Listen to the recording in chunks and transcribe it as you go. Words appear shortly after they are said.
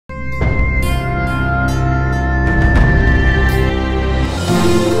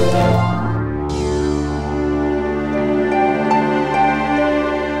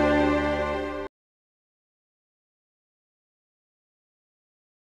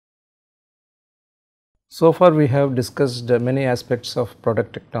So far we have discussed many aspects of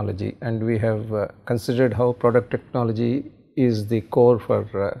product technology, and we have considered how product technology is the core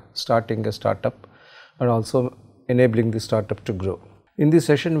for starting a startup and also enabling the startup to grow. In this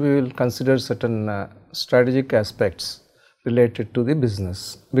session we will consider certain strategic aspects related to the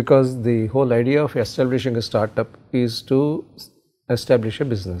business, because the whole idea of establishing a startup is to establish a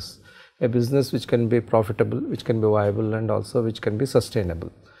business which can be profitable, which can be viable, and also which can be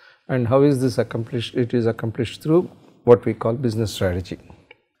sustainable. And how is this accomplished? It is accomplished through what we call business strategy.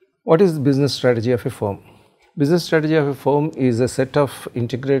 What is the business strategy of a firm? Business strategy of a firm is a set of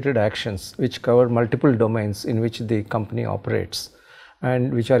integrated actions which cover multiple domains in which the company operates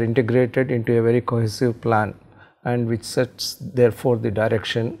and which are integrated into a very cohesive plan, and which sets therefore the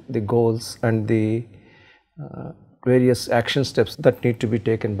direction, the goals, and the various action steps that need to be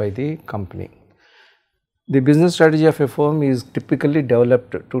taken by the company. The business strategy of a firm is typically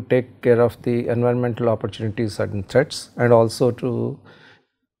developed to take care of the environmental opportunities and threats, and also to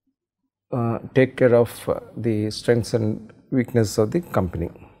take care of the strengths and weaknesses of the company.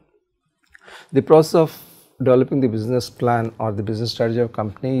 The process of developing the business plan or the business strategy of a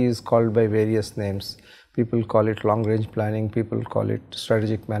company is called by various names. People call it long range planning, people call it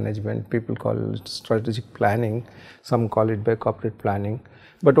strategic management, people call it strategic planning, some call it by corporate planning.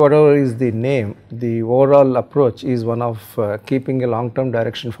 But whatever is the name, the overall approach is one of keeping a long-term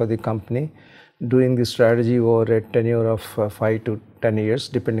direction for the company, doing the strategy over a tenure of 5 to 10 years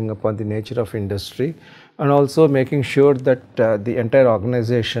depending upon the nature of industry, and also making sure that the entire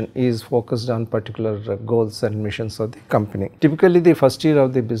organization is focused on particular goals and missions of the company. Typically the first year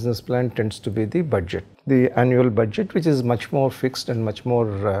of the business plan tends to be the budget, the annual budget, which is much more fixed and much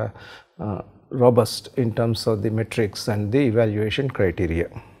more robust in terms of the metrics and the evaluation criteria.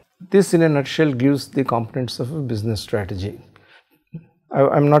 This in a nutshell gives the components of a business strategy.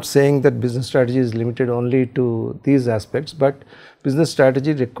 I am not saying that business strategy is limited only to these aspects, but business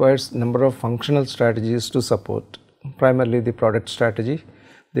strategy requires number of functional strategies to support, primarily the product strategy,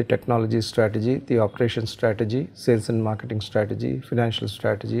 the technology strategy, the operation strategy, sales and marketing strategy, financial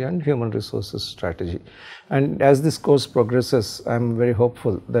strategy, and human resources strategy. And as this course progresses, I am very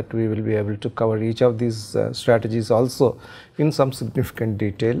hopeful that we will be able to cover each of these strategies also in some significant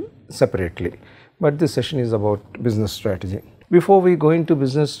detail separately. But this session is about business strategy. Before we go into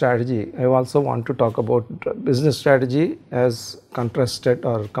business strategy, I also want to talk about business strategy as contrasted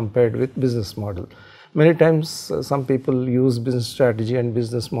or compared with business model. Many times some people use business strategy and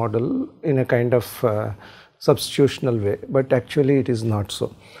business model in a kind of substitutional way, but actually it is not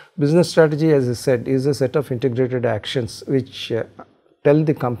so. Business strategy, as I said, is a set of integrated actions which tell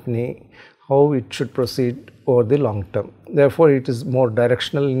the company how it should proceed over the long term. Therefore, it is more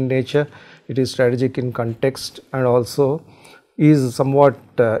directional in nature, it is strategic in context, and also is somewhat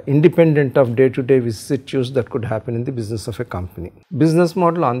independent of day-to-day vicissitudes that could happen in the business of a company. Business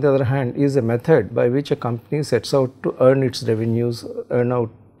model, on the other hand, is a method by which a company sets out to earn its revenues, earn out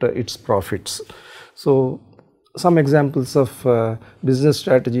its profits. So, some examples of business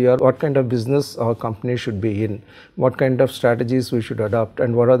strategy are what kind of business our company should be in, what kind of strategies we should adopt,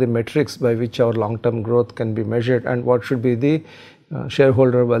 and what are the metrics by which our long-term growth can be measured, and what should be the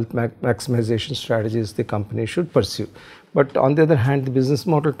shareholder wealth maximization strategies the company should pursue. But on the other hand, the business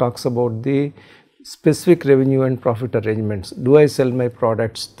model talks about the specific revenue and profit arrangements. Do I sell my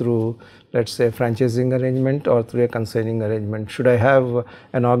products through, let's say, a franchising arrangement or through a consigning arrangement? Should I have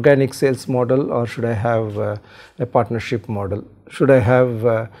an organic sales model, or should I have a partnership model? Should I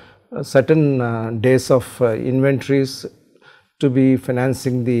have certain days of inventories to be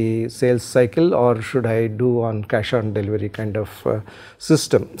financing the sales cycle, or should I do on cash on delivery kind of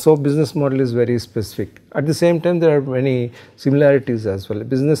system? So, business model is very specific. At the same time, there are many similarities as well. A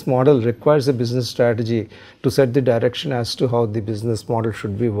business model requires a business strategy to set the direction as to how the business model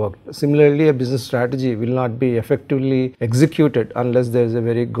should be worked. Similarly, a business strategy will not be effectively executed unless there is a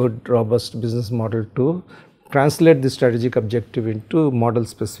very good, robust business model to translate the strategic objective into model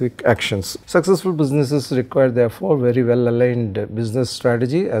specific actions. Successful businesses require therefore very well aligned business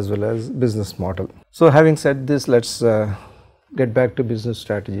strategy as well as business model. So, having said this, let's get back to business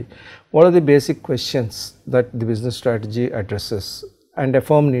strategy. What are the basic questions that the business strategy addresses? And a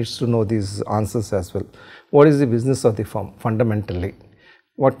firm needs to know these answers as well. What is the business of the firm fundamentally?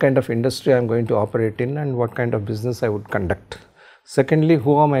 What kind of industry I am going to operate in, and what kind of business I would conduct? Secondly,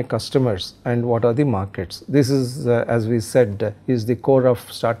 who are my customers and what are the markets? This is, as we said, is the core of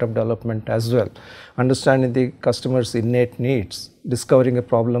startup development as well. Understanding the customer's innate needs, discovering a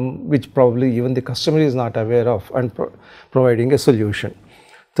problem which probably even the customer is not aware of, and providing a solution.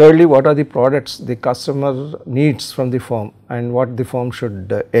 Thirdly, what are the products the customer needs from the firm and what the firm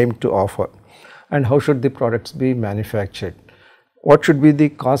should aim to offer. and how should the products be manufactured. What should be the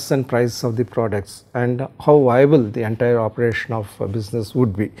costs and prices of the products, and how viable the entire operation of a business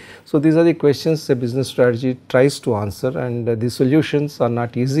would be. So, these are the questions a business strategy tries to answer, and the solutions are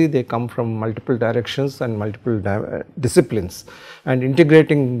not easy. They come from multiple directions and multiple disciplines, and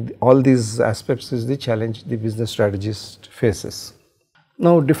integrating all these aspects is the challenge the business strategist faces.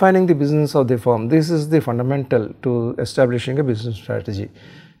 Now, defining the business of the firm, this is the fundamental to establishing a business strategy.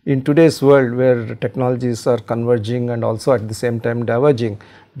 In today's world, where technologies are converging and also at the same time diverging,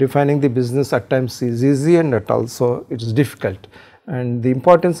 defining the business at times is easy and at also it is difficult. And the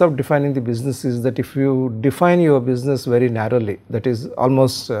importance of defining the business is that if you define your business very narrowly, that is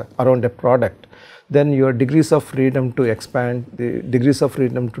almost around a product, then your degrees of freedom to expand, the degrees of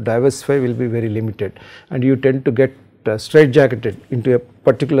freedom to diversify will be very limited, and you tend to get straitjacketed into a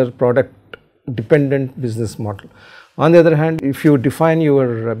particular product dependent business model. On the other hand, if you define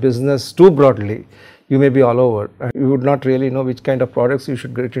your business too broadly, you may be all over. You would not really know which kind of products you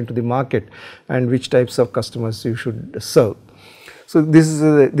should get into the market and which types of customers you should serve. So,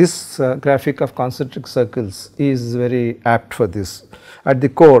 this graphic of concentric circles is very apt for this. At the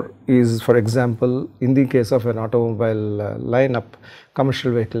core is, for example, in the case of an automobile lineup,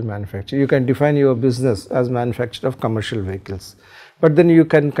 commercial vehicle manufacturer. You can define your business as manufacturer of commercial vehicles. But then you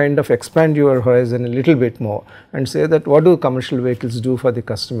can kind of expand your horizon a little bit more and say that what do commercial vehicles do for the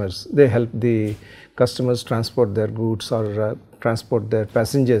customers? They help the customers transport their goods or transport their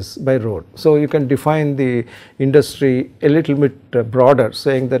passengers by road. So, you can define the industry a little bit broader,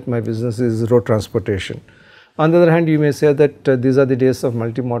 saying that my business is road transportation. On the other hand, you may say that these are the days of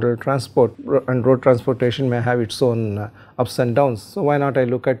multimodal transport, and road transportation may have its own ups and downs. So, why not I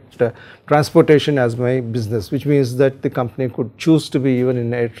look at transportation as my business, which means that the company could choose to be even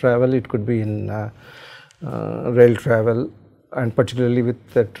in air travel, it could be in rail travel, and particularly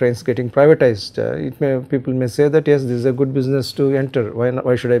with the trains getting privatized. People may say that yes, this is a good business to enter,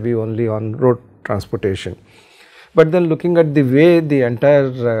 why should I be only on road transportation? But then looking at the way the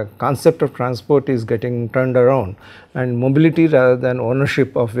entire concept of transport is getting turned around, and mobility rather than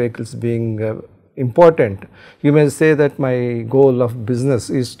ownership of vehicles being important, you may say that my goal of business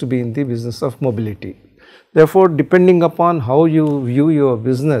is to be in the business of mobility. Therefore, depending upon how you view your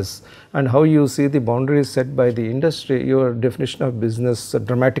business and how you see the boundaries set by the industry, your definition of business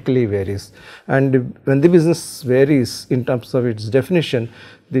dramatically varies. And when the business varies in terms of its definition,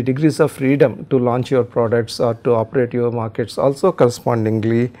 the degrees of freedom to launch your products or to operate your markets also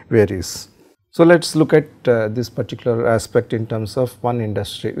correspondingly varies. So, let us look at this particular aspect in terms of one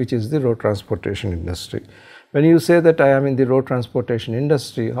industry, which is the road transportation industry. When you say that I am in the road transportation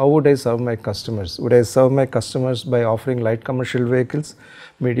industry, how would I serve my customers? Would I serve my customers by offering light commercial vehicles,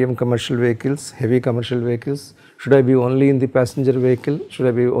 medium commercial vehicles, heavy commercial vehicles? Should I be only in the passenger vehicle? Should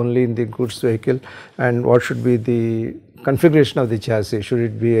I be only in the goods vehicle? And what should be the configuration of the chassis? Should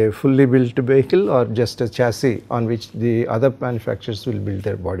it be a fully built vehicle or just a chassis on which the other manufacturers will build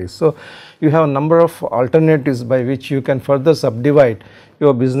their bodies? So, you have a number of alternatives by which you can further subdivide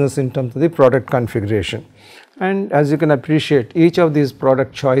your business in terms of the product configuration. And as you can appreciate, each of these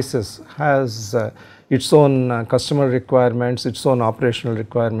product choices has its own customer requirements, its own operational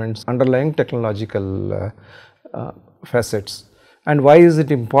requirements, underlying technological facets. And why is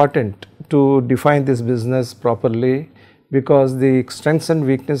it important to define this business properly? Because the strengths and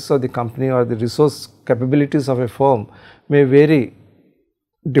weaknesses of the company or the resource capabilities of a firm may vary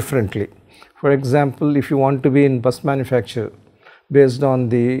differently. For example, if you want to be in bus manufacture, based on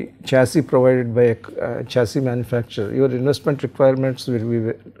the chassis provided by a chassis manufacturer, your investment requirements will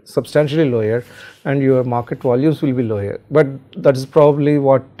be substantially lower and your market volumes will be lower, but that is probably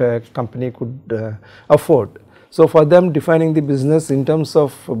what a company could afford. So, for them, defining the business in terms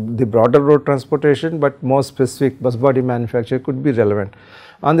of the broader road transportation, but more specific bus body manufacture could be relevant.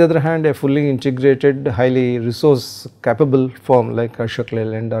 On the other hand, a fully integrated, highly resource capable firm like Ashok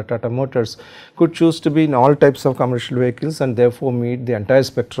Leyland or Tata Motors could choose to be in all types of commercial vehicles and therefore meet the entire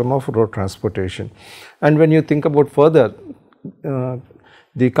spectrum of road transportation. And when you think about further,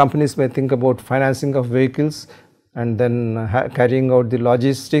 the companies may think about financing of vehicles and then carrying out the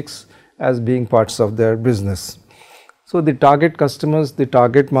logistics as being parts of their business. So, the target customers, the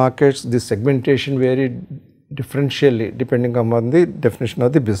target markets, the segmentation vary differentially depending upon the definition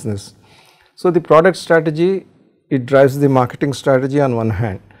of the business. So, the product strategy, it drives the marketing strategy on one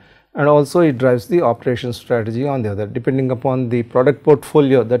hand, and also it drives the operation strategy on the other. Depending upon the product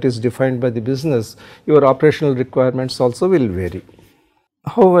portfolio that is defined by the business, your operational requirements also will vary.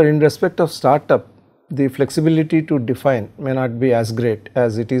 However, in respect of startup, the flexibility to define may not be as great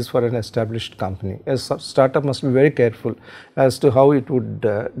as it is for an established company. A startup must be very careful as to how it would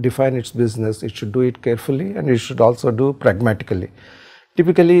define its business. It should do it carefully and it should also do pragmatically.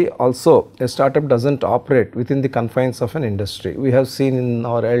 Typically also a startup does not operate within the confines of an industry. We have seen in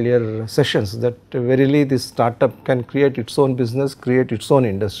our earlier sessions that verily this startup can create its own business, create its own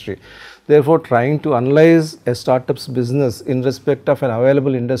industry. Therefore, trying to analyze a startup's business in respect of an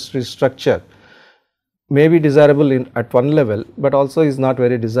available industry structure may be desirable at one level, but also is not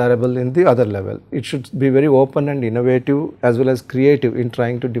very desirable in the other level. It should be very open and innovative as well as creative in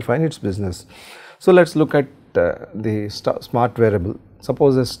trying to define its business. So, let us look at the smart wearable.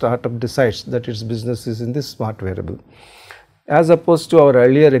 Suppose a startup decides that its business is in this smart wearable. As opposed to our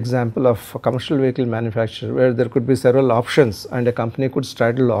earlier example of a commercial vehicle manufacturer where there could be several options and a company could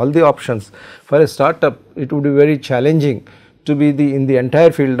straddle all the options, for a startup it would be very challenging to be in the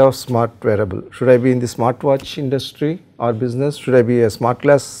entire field of smart wearable. Should I be in the smartwatch industry or business? Should I be a smart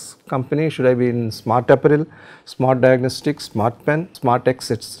glass company? Should I be in smart apparel, smart diagnostics, smart pen, smart X,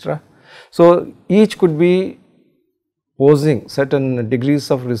 etc. So, each could be posing certain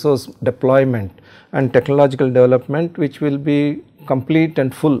degrees of resource deployment and technological development which will be complete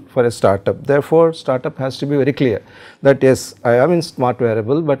and full for a startup. Therefore, startup has to be very clear that yes, I am in smart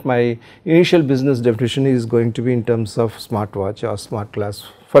wearable, but my initial business definition is going to be in terms of smartwatch or smart glass,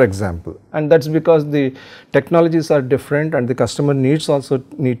 for example. And that is because the technologies are different and the customer needs also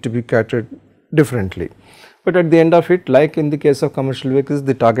need to be catered differently. But at the end of it, like in the case of commercial vehicles,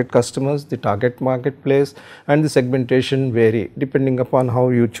 the target customers, the target marketplace and the segmentation vary depending upon how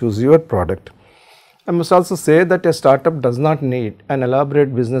you choose your product. I must also say that a startup does not need an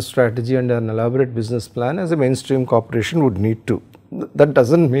elaborate business strategy and an elaborate business plan as a mainstream corporation would need to. That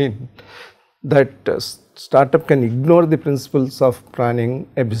does not mean that startup can ignore the principles of planning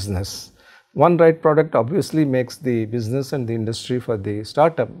a business. One right product obviously makes the business and the industry for the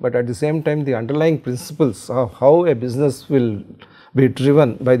startup, but at the same time the underlying principles of how a business will be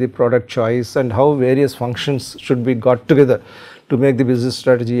driven by the product choice and how various functions should be got together to make the business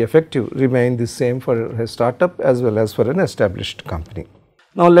strategy effective remain the same for a startup as well as for an established company.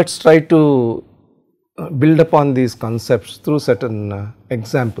 Now, let us try to build upon these concepts through certain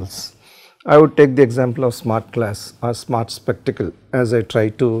examples. I would take the example of smart glass or smart spectacle as I try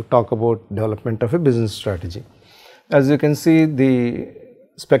to talk about development of a business strategy. As you can see, the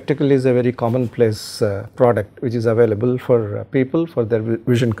spectacle is a very commonplace product which is available for people for their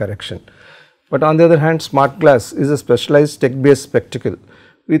vision correction. But on the other hand, smart glass is a specialized tech-based spectacle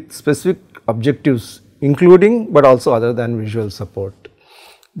with specific objectives including but also other than visual support.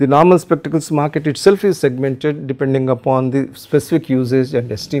 The normal spectacles market itself is segmented depending upon the specific usage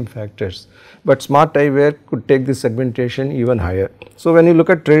and esteem factors, but smart eyewear could take the segmentation even higher. So, when you look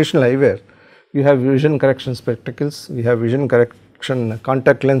at traditional eyewear, you have vision correction spectacles, we have vision correction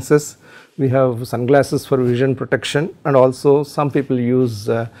contact lenses, we have sunglasses for vision protection, and also some people use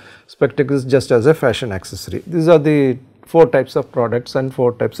spectacles just as a fashion accessory. These are the 4 types of products and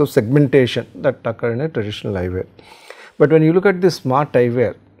 4 types of segmentation that occur in a traditional eyewear. But when you look at the smart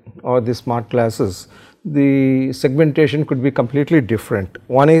eyewear or the smart glasses, the segmentation could be completely different.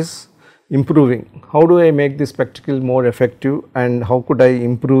 One is improving. How do I make the spectacle more effective and how could I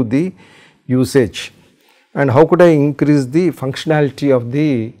improve the usage and how could I increase the functionality of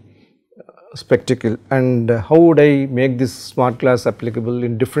the spectacle and how would I make this smart glass applicable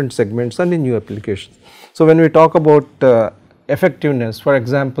in different segments and in new applications. So, when we talk about effectiveness, for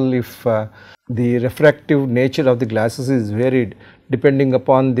example, if the refractive nature of the glasses is varied depending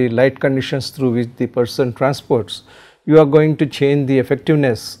upon the light conditions through which the person transports, you are going to change the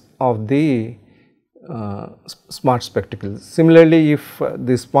effectiveness of the smart spectacles. Similarly, if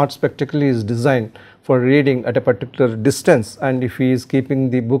the smart spectacle is designed for reading at a particular distance and if he is keeping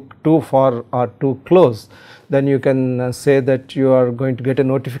the book too far or too close, then you can say that you are going to get a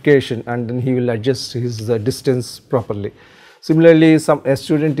notification and then he will adjust his distance properly. Similarly, a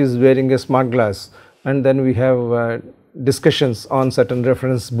student is wearing a smart glass and then we have discussions on certain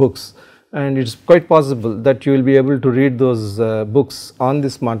reference books, and it is quite possible that you will be able to read those books on the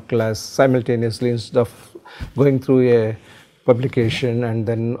smart glass simultaneously instead of going through a publication and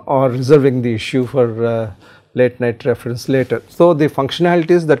then or reserving the issue for late night reference later. So, the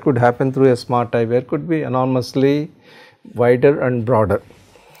functionalities that could happen through a smart eyewear could be enormously wider and broader.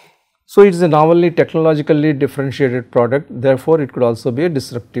 So, it is a novelly technologically differentiated product, therefore, it could also be a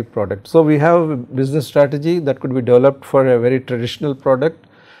disruptive product. So, we have a business strategy that could be developed for a very traditional product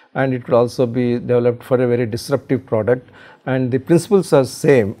and it could also be developed for a very disruptive product, and the principles are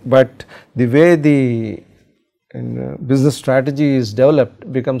same, but the way the business strategy is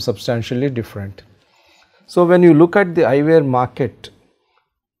developed becomes substantially different. So, when you look at the eyewear market,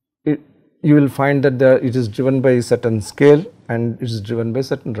 you will find that it is driven by a certain scale and it is driven by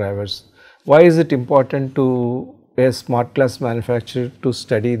certain drivers. Why is it important to a smart glass manufacturer to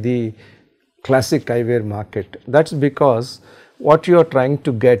study the classic eyewear market? That is because what you are trying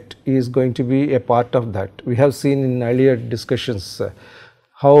to get is going to be a part of that. We have seen in earlier discussions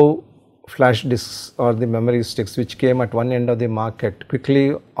how flash disks or the memory sticks, which came at one end of the market,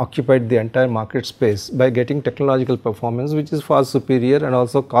 quickly occupied the entire market space by getting technological performance which is far superior, and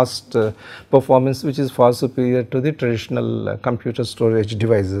also cost performance which is far superior to the traditional computer storage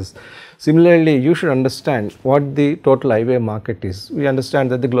devices. Similarly, you should understand what the total eyewear market is. We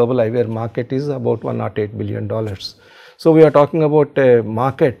understand that the global eyewear market is about $108 billion. So, we are talking about a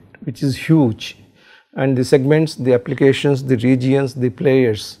market which is huge, and the segments, the applications, the regions, the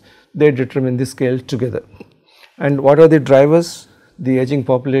players, they determine the scale together. And what are the drivers? The aging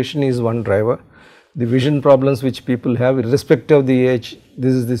population is one driver. The vision problems which people have irrespective of the age,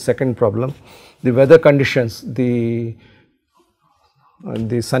 this is the second problem. The weather conditions, the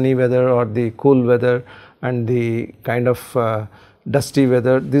sunny weather or the cool weather and the kind of dusty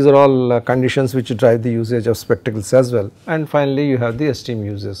weather, these are all conditions which drive the usage of spectacles as well. And finally, you have the esteem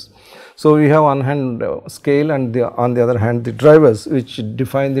uses. So, we have on hand scale and on the other hand the drivers which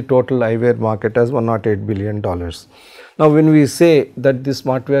define the total eyewear market as $108 billion. Now, when we say that the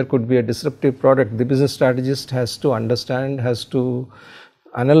smartwear could be a disruptive product, the business strategist has to understand, has to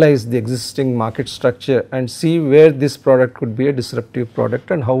analyze the existing market structure and see where this product could be a disruptive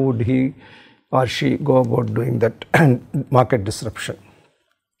product and how would he or she go about doing that market disruption.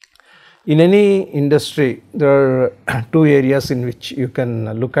 In any industry, there are two areas in which you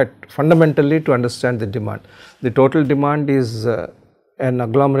can look at fundamentally to understand the demand. The total demand is an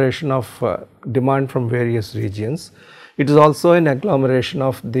agglomeration of demand from various regions. It is also an agglomeration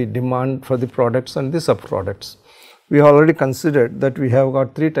of the demand for the products and the sub-products. We have already considered that we have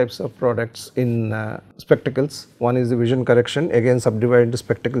got three types of products in spectacles. One is the vision correction, again subdivided into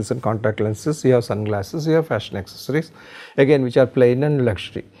spectacles and contact lenses. You have sunglasses, you have fashion accessories, again which are plain and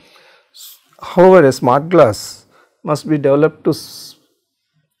luxury. However, a smart glass must be developed to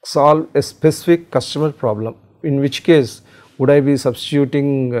solve a specific customer problem, in which case would I be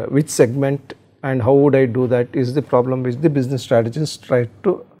substituting which segment and how would I do that is the problem which the business strategist try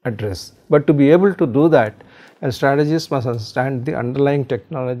to address. But to be able to do that, a strategist must understand the underlying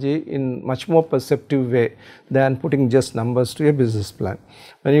technology in much more perceptive way than putting just numbers to a business plan.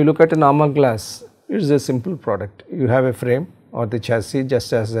 When you look at a normal glass, it is a simple product. You have a frame or the chassis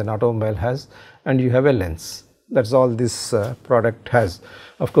just as an automobile has, and you have a lens. That is all this product has.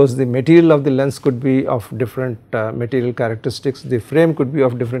 Of course, the material of the lens could be of different material characteristics, the frame could be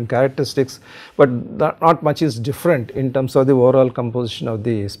of different characteristics, but not much is different in terms of the overall composition of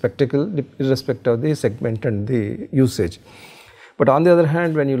the spectacle irrespective of the segment and the usage. But on the other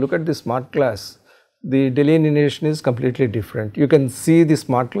hand, when you look at the smart glass, the delineation is completely different. You can see the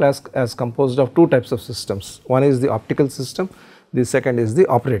smart glass as composed of two types of systems. One is the optical system, the second is the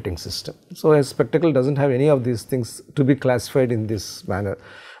operating system. So, a spectacle does not have any of these things to be classified in this manner,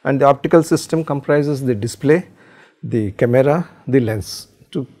 and the optical system comprises the display, the camera, the lens,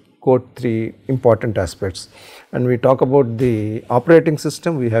 to quote three important aspects. And we talk about the operating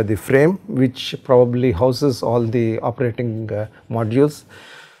system, we have the frame which probably houses all the operating modules,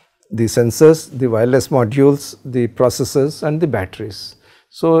 the sensors, the wireless modules, the processors and the batteries.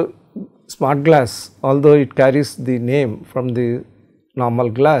 So, smart glass, although it carries the name from the normal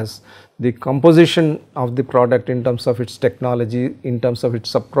glass, the composition of the product in terms of its technology, in terms of its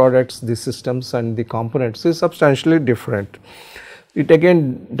sub-products, the systems and the components is substantially different. It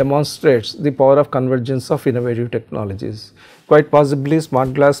again demonstrates the power of convergence of innovative technologies. Quite possibly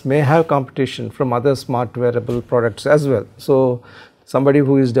smart glass may have competition from other smart wearable products as well. So, somebody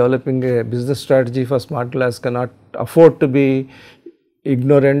who is developing a business strategy for smart glass cannot afford to be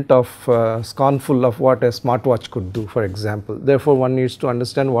ignorant of scornful of what a smartwatch could do, for example. Therefore, one needs to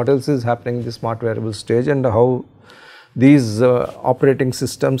understand what else is happening in the smart wearable stage and how these operating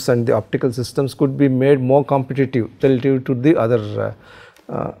systems and the optical systems could be made more competitive relative to the other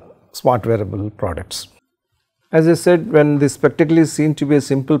smart wearable products. As I said, when the spectacle is seen to be a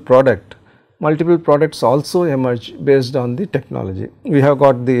simple product, multiple products also emerge based on the technology. We have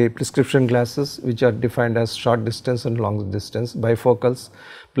got the prescription glasses which are defined as short distance and long distance, bifocals,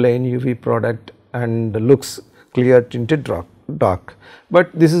 plain UV product and looks clear tinted dark. But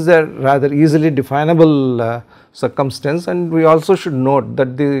this is a rather easily definable circumstance, and we also should note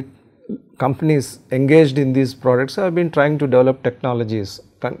that the companies engaged in these products have been trying to develop technologies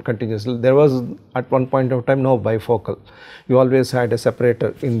continuously. There was at one point of time no bifocal. You always had a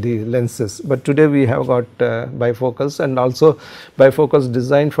separator in the lenses, but today we have got bifocals, and also bifocals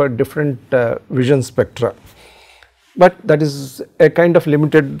designed for different vision spectra. But that is a kind of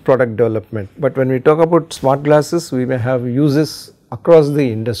limited product development. But when we talk about smart glasses, we may have uses across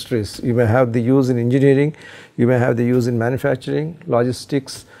the industries. You may have the use in engineering, you may have the use in manufacturing,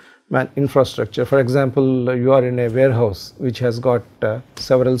 logistics, infrastructure. For example, you are in a warehouse which has got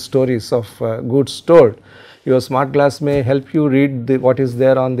several stories of goods stored. Your smart glass may help you read what is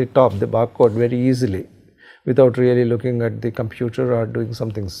there on the top, the barcode, very easily, without really looking at the computer or doing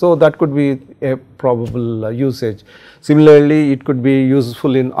something. So that could be a probable usage. Similarly, it could be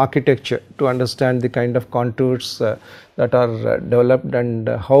useful in architecture to understand the kind of contours that are developed and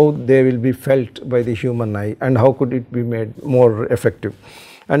how they will be felt by the human eye, and how could it be made more effective.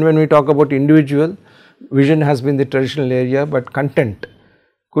 And when we talk about individual, vision has been the traditional area, but content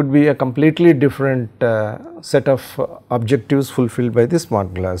could be a completely different set of objectives fulfilled by the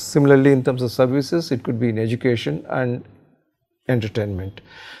smart glass. Similarly, in terms of services, it could be in education and entertainment.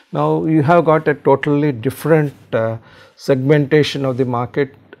 Now, you have got a totally different segmentation of the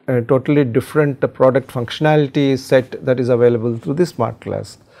market, a totally different product functionality set that is available through the smart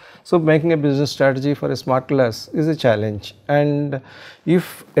glass. So, making a business strategy for a smart glass is a challenge, and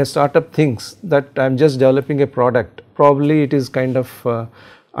if a startup thinks that I am just developing a product, probably it is kind of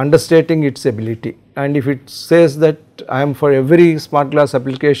understating its ability, and if it says that I am for every smart glass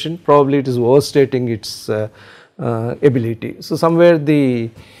application, probably it is overstating its ability. So, somewhere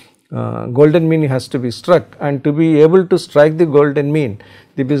the golden mean has to be struck, and to be able to strike the golden mean,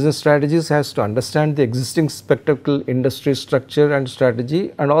 the business strategist has to understand the existing spectacle industry structure and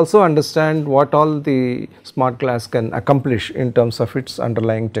strategy, and also understand what all the smart glass can accomplish in terms of its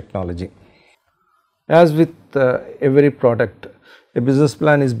underlying technology. As with every product, a business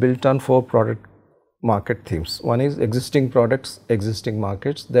plan is built on 4 product market themes. One is existing products, existing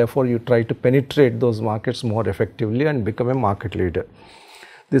markets. Therefore, you try to penetrate those markets more effectively and become a market leader.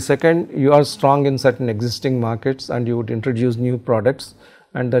 The second, you are strong in certain existing markets and you would introduce new products,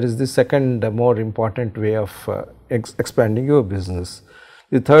 and that is the second more important way of expanding your business.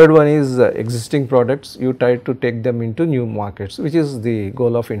 The third one is existing products, you try to take them into new markets, which is the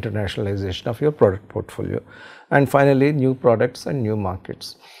goal of internationalization of your product portfolio. And finally, new products and new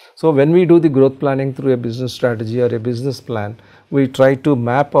markets. So, when we do the growth planning through a business strategy or a business plan, we try to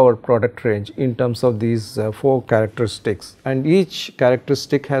map our product range in terms of these 4 characteristics, and each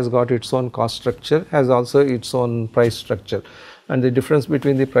characteristic has got its own cost structure, has also its own price structure, and the difference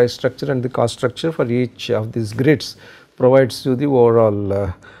between the price structure and the cost structure for each of these grids provides you the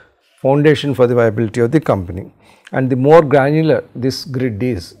overall foundation for the viability of the company. And the more granular this grid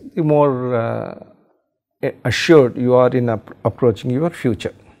is, the more assured you are in approaching your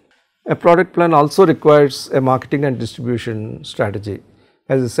future. A product plan also requires a marketing and distribution strategy.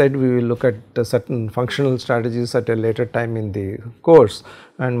 As I said, we will look at certain functional strategies at a later time in the course,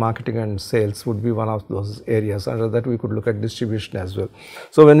 and marketing and sales would be one of those areas. Under that, we could look at distribution as well.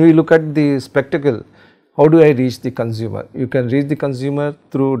 So, when we look at the spectacle, how do I reach the consumer? You can reach the consumer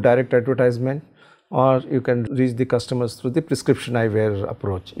through direct advertisement, or you can reach the customers through the prescription eyewear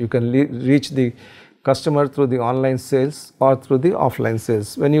approach. You can reach the customer through the online sales or through the offline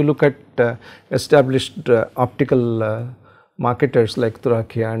sales. When you look at established optical marketers like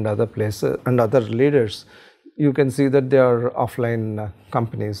Thurakia and other places and other leaders, you can see that they are offline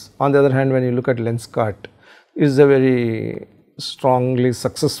companies. On the other hand, when you look at Lenskart, it is a very strongly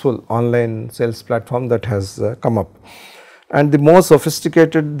successful online sales platform that has come up. And the more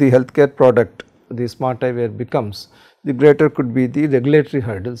sophisticated the healthcare product, the smart eyewear becomes, the greater could be the regulatory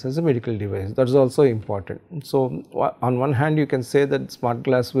hurdles as a medical device. That is also important. So, on one hand you can say that smart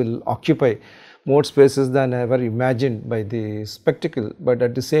glass will occupy more spaces than ever imagined by the spectacle, but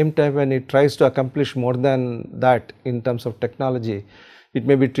at the same time when it tries to accomplish more than that in terms of technology, it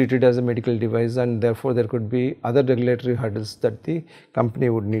may be treated as a medical device, and therefore there could be other regulatory hurdles that the company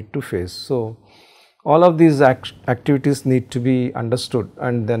would need to face. So, all of these activities need to be understood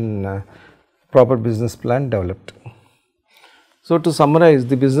and then proper business plan developed. So, to summarize,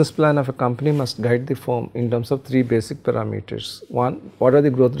 the business plan of a company must guide the firm in terms of 3 basic parameters. One, what are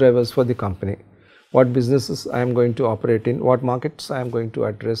the growth drivers for the company? What businesses I am going to operate in, what markets I am going to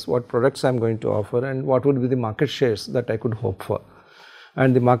address, what products I am going to offer, and what would be the market shares that I could hope for.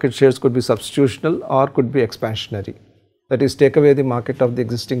 And the market shares could be substitutional or could be expansionary. That is, take away the market of the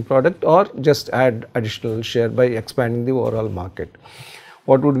existing product or just add additional share by expanding the overall market.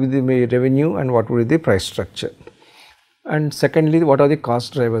 What would be the revenue and what would be the price structure? And secondly, what are the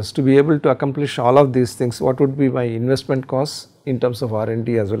cost drivers? To be able to accomplish all of these things, what would be my investment costs in terms of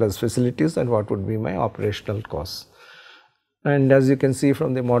R&D as well as facilities, and what would be my operational costs? And as you can see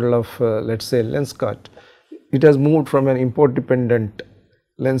from the model of let us say Lenskart, it has moved from an import dependent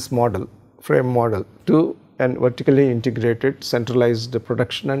lens model, frame model, to an vertically integrated centralized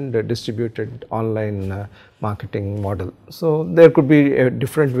production and distributed online marketing model. So, there could be a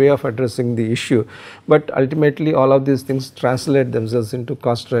different way of addressing the issue, but ultimately all of these things translate themselves into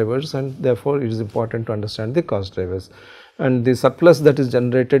cost drivers, and therefore, it is important to understand the cost drivers. And the surplus that is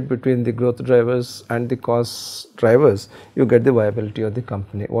generated between the growth drivers and the cost drivers, you get the viability of the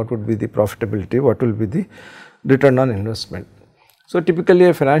company, what would be the profitability, what will be the return on investment. So, typically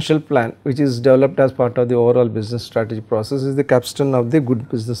a financial plan which is developed as part of the overall business strategy process is the capstone of the good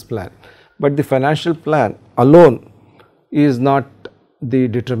business plan, but the financial plan alone is not the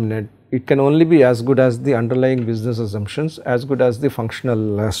determinant. It can only be as good as the underlying business assumptions, as good as the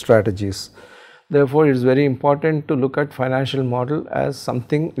functional strategies. Therefore, it is very important to look at financial model as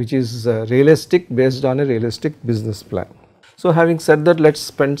something which is realistic based on a realistic business plan. So, having said that, let us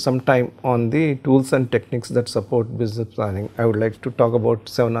spend some time on the tools and techniques that support business planning. I would like to talk about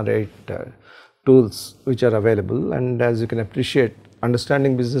 7 or 8 tools which are available, and as you can appreciate,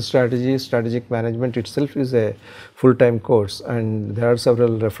 understanding business strategy, strategic management itself is a full-time course, and there are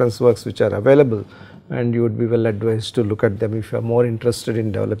several reference works which are available, and you would be well advised to look at them if you are more interested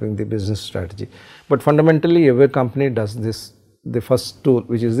in developing the business strategy. But fundamentally, every company does this. The first tool,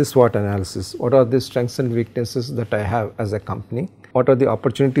 which is the SWOT analysis. What are the strengths and weaknesses that I have as a company? What are the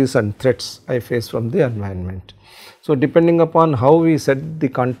opportunities and threats I face from the environment? So, depending upon how we set the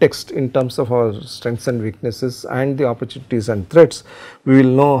context in terms of our strengths and weaknesses and the opportunities and threats, we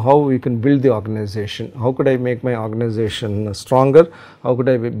will know how we can build the organization. How could I make my organization stronger? How could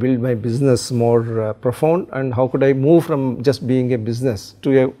I build my business more profound? And how could I move from just being a business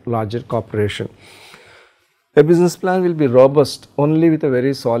to a larger corporation? A business plan will be robust only with a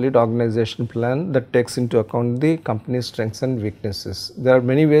very solid organization plan that takes into account the company's strengths and weaknesses. There are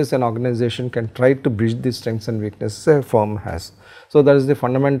many ways an organization can try to bridge the strengths and weaknesses a firm has. So, that is the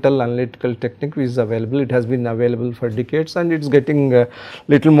fundamental analytical technique which is available. It has been available for decades, and it is getting a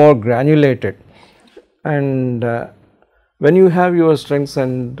little more granulated. And when you have your strengths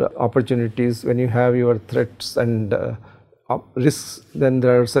and opportunities, when you have your threats and risks, then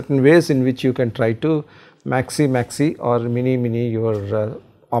there are certain ways in which you can try to maxi or mini your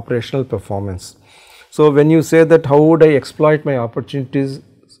operational performance. So, when you say that how would I exploit my opportunities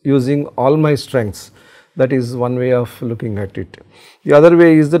using all my strengths, that is one way of looking at it. The other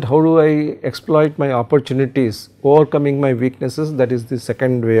way is that how do I exploit my opportunities overcoming my weaknesses, that is the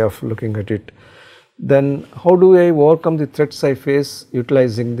second way of looking at it. Then how do I overcome the threats I face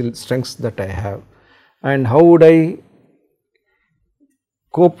utilizing the strengths that I have, and how would I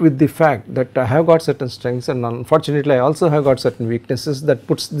cope with the fact that I have got certain strengths and unfortunately I also have got certain weaknesses that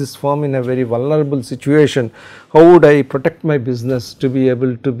puts this firm in a very vulnerable situation. How would I protect my business to be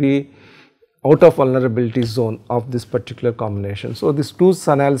able to be out of vulnerability zone of this particular combination. So, this tools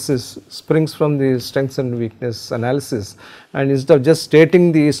analysis springs from the strengths and weakness analysis, and instead of just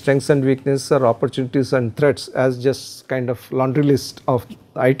stating the strengths and weaknesses or opportunities and threats as just kind of laundry list of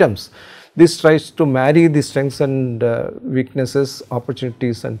items, this tries to marry the strengths and weaknesses,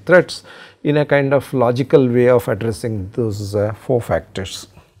 opportunities and threats in a kind of logical way of addressing those 4 factors.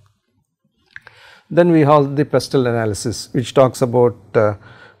 Then we have the pestle analysis, which talks about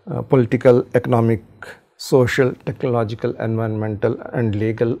political, economic, social, technological, environmental and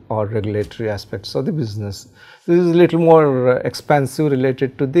legal or regulatory aspects of the business. This is a little more expansive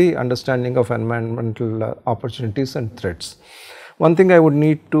related to the understanding of environmental opportunities and threats. One thing I would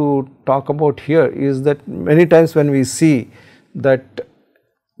need to talk about here is that many times when we see that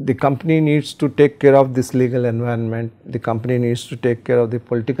the company needs to take care of this legal environment, the company needs to take care of the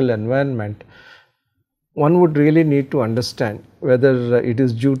political environment, one would really need to understand whether it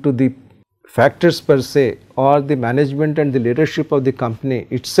is due to the factors per se or the management and the leadership of the company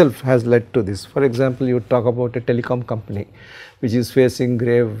itself has led to this. For example, you talk about a telecom company which is facing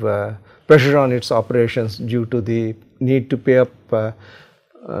grave pressure on its operations due to the need to pay up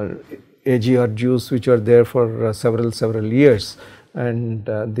AGR dues which are there for several years, and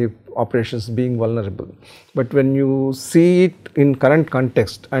the operations being vulnerable. But when you see it in current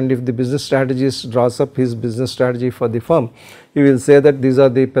context, and if the business strategist draws up his business strategy for the firm, he will say that these are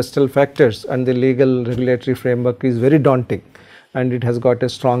the pestle factors and the legal regulatory framework is very daunting and it has got a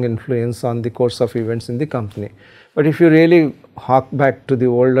strong influence on the course of events in the company. But if you really hark back to the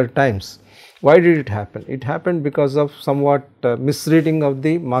older times, why did it happen? It happened because of somewhat misreading of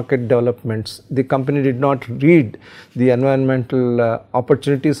the market developments. The company did not read the environmental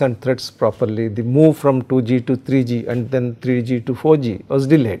opportunities and threats properly. The move from 2G to 3G and then 3G to 4G was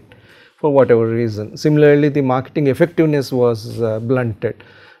delayed for whatever reason. Similarly, the marketing effectiveness was blunted,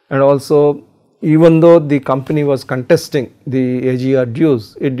 and also even though the company was contesting the AGR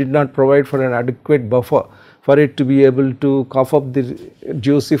dues, it did not provide for an adequate buffer for it to be able to cough up the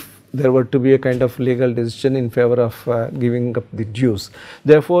dues if there were to be a kind of legal decision in favor of giving up the dues.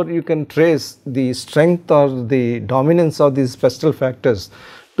 Therefore, you can trace the strength or the dominance of these pestle factors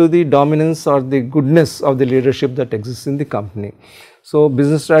to the dominance or the goodness of the leadership that exists in the company. So,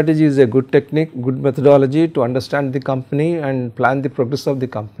 business strategy is a good technique, good methodology to understand the company and plan the progress of the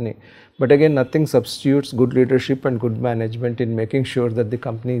company. But again, nothing substitutes good leadership and good management in making sure that the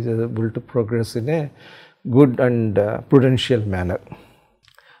company is able to progress in a good and prudential manner.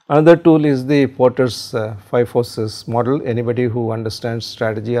 Another tool is the Porter's 5 forces model. Anybody who understands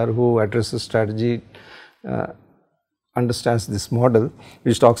strategy or who addresses strategy understands this model,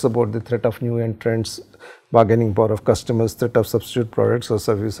 which talks about the threat of new entrants, bargaining power of customers, threat of substitute products or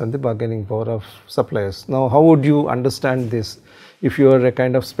service, and the bargaining power of suppliers. Now, how would you understand this? If you are a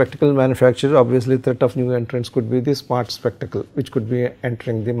kind of spectacle manufacturer, obviously threat of new entrants could be the smart spectacle which could be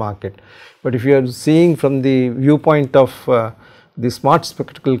entering the market. But if you are seeing from the viewpoint of the smart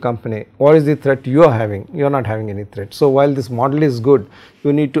spectacle company, what is the threat you are having? You are not having any threat. So, while this model is good,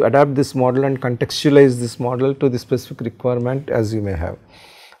 you need to adapt this model and contextualize this model to the specific requirement as you may have.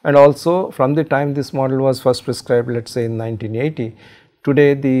 And also, from the time this model was first prescribed, let us say in 1980,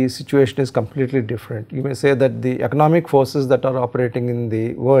 today the situation is completely different. You may say that the economic forces that are operating in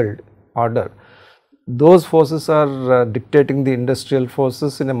the world order, those forces are dictating the industrial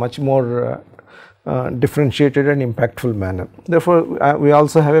forces in a much more differentiated and impactful manner. Therefore, we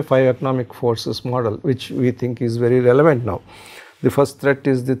also have a 5 economic forces model which we think is very relevant now. The first threat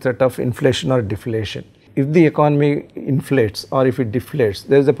is the threat of inflation or deflation. If the economy inflates or if it deflates,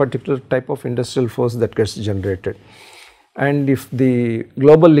 there is a particular type of industrial force that gets generated. And if the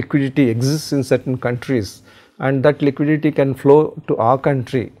global liquidity exists in certain countries and that liquidity can flow to our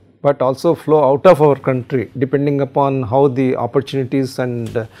country, but also flow out of our country depending upon how the opportunities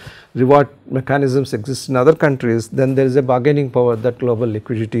and reward mechanisms exist in other countries, then there is a bargaining power that global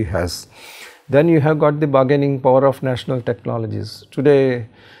liquidity has. Then you have got the bargaining power of national technologies. Today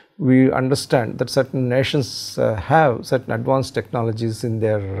we understand that certain nations have certain advanced technologies in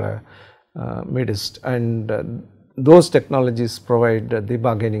their midst, and those technologies provide the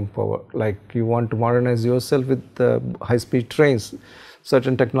bargaining power. Like you want to modernize yourself with high speed trains,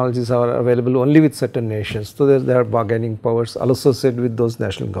 certain technologies are available only with certain nations. So, there are bargaining powers associated with those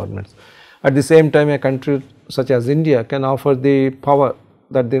national governments. At the same time, a country such as India can offer the power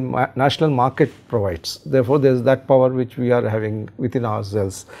that the national market provides. Therefore, there is that power which we are having within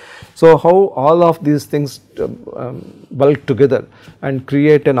ourselves. So, how all of these things bulk together and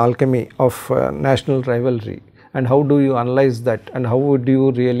create an alchemy of national rivalry, and how do you analyze that, and how would you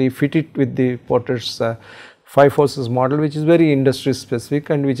really fit it with the Porter's 5 forces model, which is very industry specific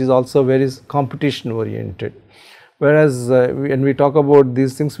and which is also very competition oriented. Whereas when we talk about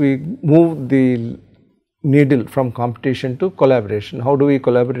these things, we move the needle from competition to collaboration. How do we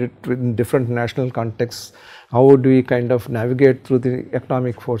collaborate in different national contexts? How would we kind of navigate through the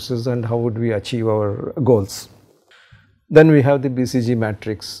economic forces, and how would we achieve our goals? Then we have the BCG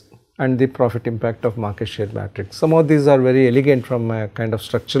matrix and the profit impact of market share matrix. Some of these are very elegant from a kind of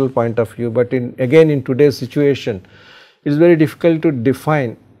structural point of view, but again in today's situation, it is very difficult to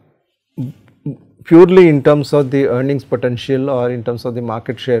define purely in terms of the earnings potential or in terms of the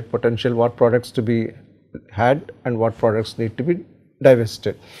market share potential, what products to be had and what products need to be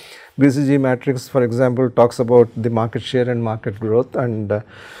divested. BCG matrix, for example, talks about the market share and market growth, and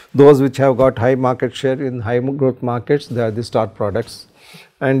those which have got high market share in high growth markets, they are the star products.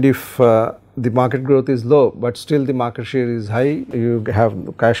 And if the market growth is low, but still the market share is high, you have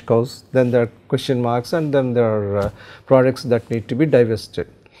cash cows, then there are question marks, and then there are products that need to be divested.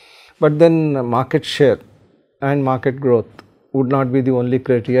 But then market share and market growth would not be the only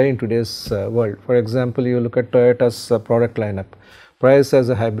criteria in today's world. For example, you look at Toyota's product lineup. Price as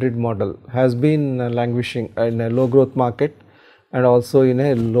a hybrid model has been languishing in a low growth market and also in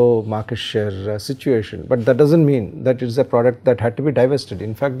a low market share situation. But that does not mean that it is a product that had to be divested.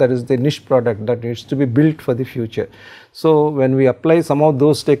 In fact, that is the niche product that needs to be built for the future. So, when we apply some of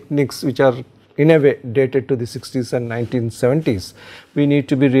those techniques which are in a way dated to the 60s and 1970s, we need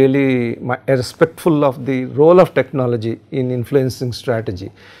to be really respectful of the role of technology in influencing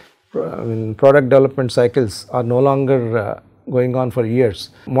strategy. product development cycles are no longer going on for years.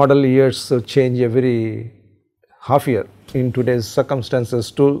 Model years change every half year in today's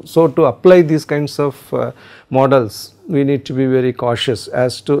circumstances. So to apply these kinds of models, we need to be very cautious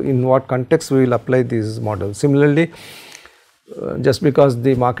as to in what context we will apply these models. Similarly, just because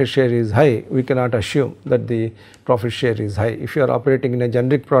the market share is high, we cannot assume that the profit share is high. If you are operating in a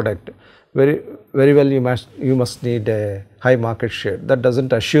generic product, very well you must need a high market share. That does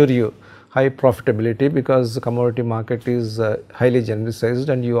not assure you high profitability, because the commodity market is highly genericized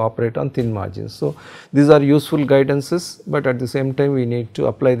and you operate on thin margins. So these are useful guidances, but at the same time we need to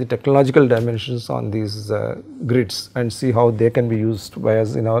apply the technological dimensions on these grids and see how they can be used by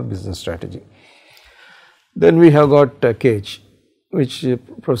us in our business strategy. Then we have got cage, which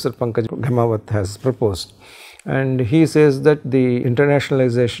Professor Pankaj Ghemawat has proposed, and he says that the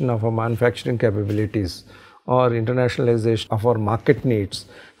internationalization of our manufacturing capabilities or internationalization of our market needs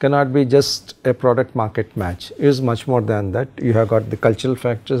cannot be just a product market match. It is much more than that. You have got the cultural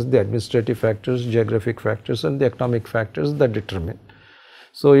factors, the administrative factors, geographic factors and the economic factors that determine.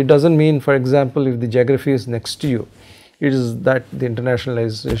 So it does not mean, for example, if the geography is next to you, it is that the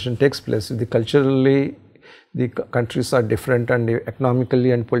internationalization takes place. If culturally the countries are different and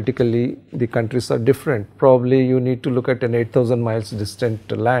economically and politically the countries are different, probably you need to look at an 8,000 miles distant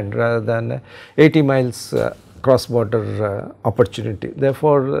land rather than 80 miles cross border opportunity.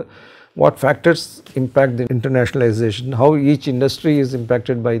 Therefore, what factors impact the internationalization, how each industry is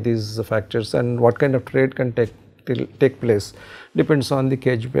impacted by these factors and what kind of trade can take place depends on the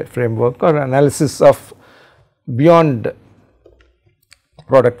cage framework or analysis of beyond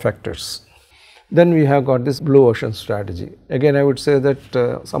product factors. Then we have got this blue ocean strategy. Again, I would say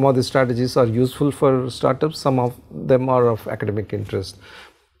that some of the strategies are useful for startups, some of them are of academic interest.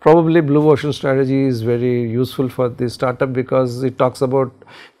 Probably blue ocean strategy is very useful for the startup because it talks about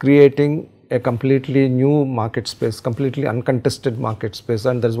creating a completely new market space, completely uncontested market space,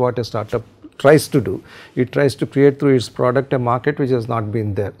 and that is what a startup tries to do. It tries to create through its product a market which has not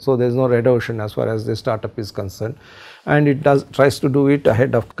been there. So there is no red ocean as far as the startup is concerned, and it tries to do it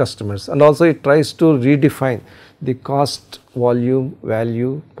ahead of customers, and also it tries to redefine the cost, volume,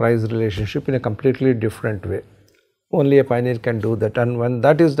 value, price relationship in a completely different way. Only a pioneer can do that, and when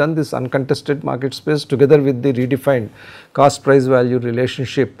that is done, this uncontested market space together with the redefined cost price value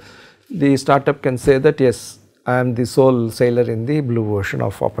relationship, the startup can say that yes, I am the sole sailor in the blue ocean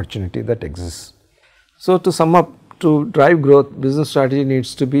of opportunity that exists. So to sum up, to drive growth, business strategy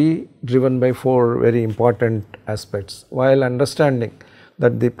needs to be driven by 4 very important aspects. While understanding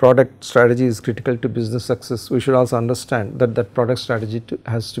that the product strategy is critical to business success, we should also understand that that product strategy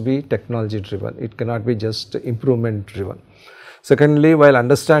has to be technology driven. It cannot be just improvement driven. Secondly, while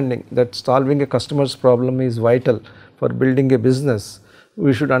understanding that solving a customer's problem is vital for building a business,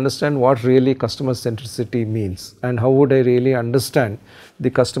 we should understand what really customer centricity means and how would I really understand the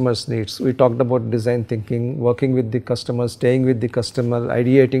customer's needs. We talked about design thinking, working with the customer, staying with the customer,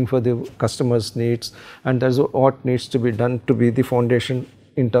 ideating for the customer's needs, and that is what needs to be done to be the foundation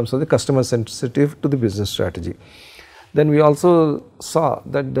in terms of the customer centricity to the business strategy. Then we also saw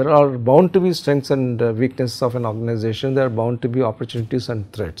that there are bound to be strengths and weaknesses of an organization, there are bound to be opportunities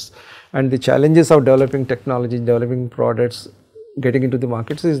and threats, and the challenges of developing technology, developing products, getting into the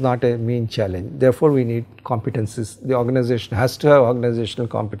markets is not a mean challenge. Therefore, we need competencies. The organization has to have organizational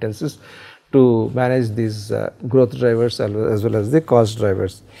competencies to manage these growth drivers as well as the cost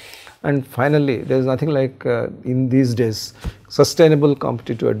drivers. And finally, there is nothing like in these days sustainable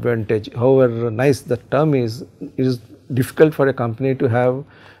competitive advantage. However nice the term is, it is difficult for a company to have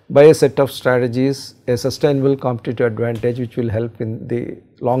by a set of strategies a sustainable competitive advantage which will help in the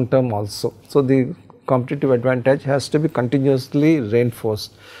long term also. So the competitive advantage has to be continuously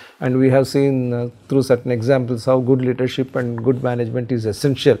reinforced, and we have seen through certain examples how good leadership and good management is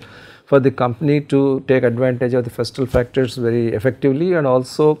essential for the company to take advantage of the pestle factors very effectively and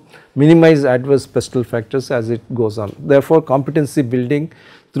also minimize adverse pestle factors as it goes on. Therefore, competency building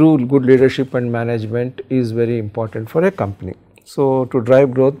through good leadership and management is very important for a company. So, to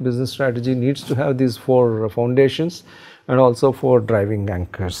drive growth, business strategy needs to have these 4 foundations and also 4 driving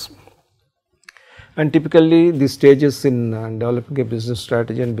anchors. And typically the stages in developing a business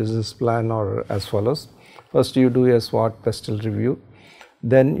strategy and business plan are as follows. First, you do a SWOT pestle review,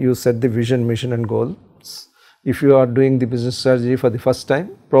 then you set the vision, mission and goals. If you are doing the business strategy for the first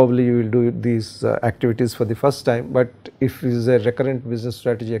time, probably you will do these activities for the first time, but if it is a recurrent business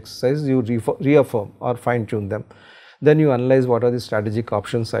strategy exercise, you reaffirm or fine tune them. Then you analyze what are the strategic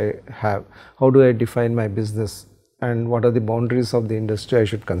options I have, how do I define my business and what are the boundaries of the industry I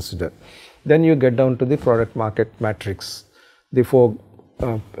should consider. Then you get down to the product market matrix, the 4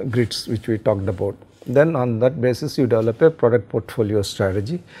 grids which we talked about. Then on that basis you develop a product portfolio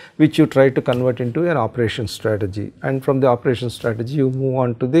strategy which you try to convert into an operation strategy, and from the operation strategy you move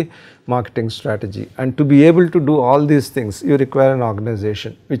on to the marketing strategy. And to be able to do all these things you require an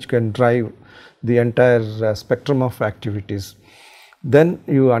organization which can drive the entire spectrum of activities. Then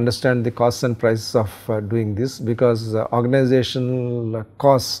you understand the costs and prices of doing this, because organizational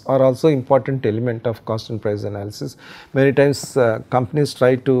costs are also important element of cost and price analysis. Many times companies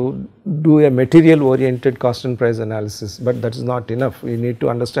try to do a material oriented cost and price analysis, but that is not enough. We need to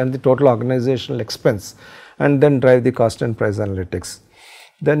understand the total organizational expense and then drive the cost and price analytics.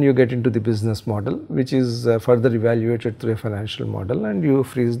 Then you get into the business model, which is further evaluated through a financial model, and you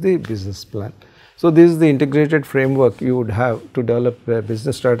freeze the business plan. So, this is the integrated framework you would have to develop a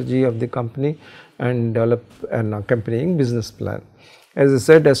business strategy of the company and develop an accompanying business plan. As I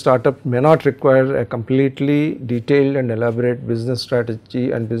said, a startup may not require a completely detailed and elaborate business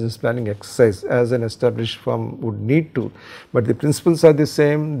strategy and business planning exercise as an established firm would need to, but the principles are the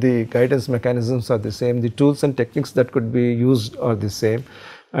same, the guidance mechanisms are the same, the tools and techniques that could be used are the same,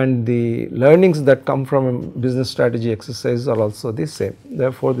 and the learnings that come from a business strategy exercise are also the same.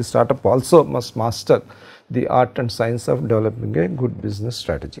 Therefore, the startup also must master the art and science of developing a good business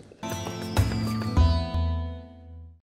strategy.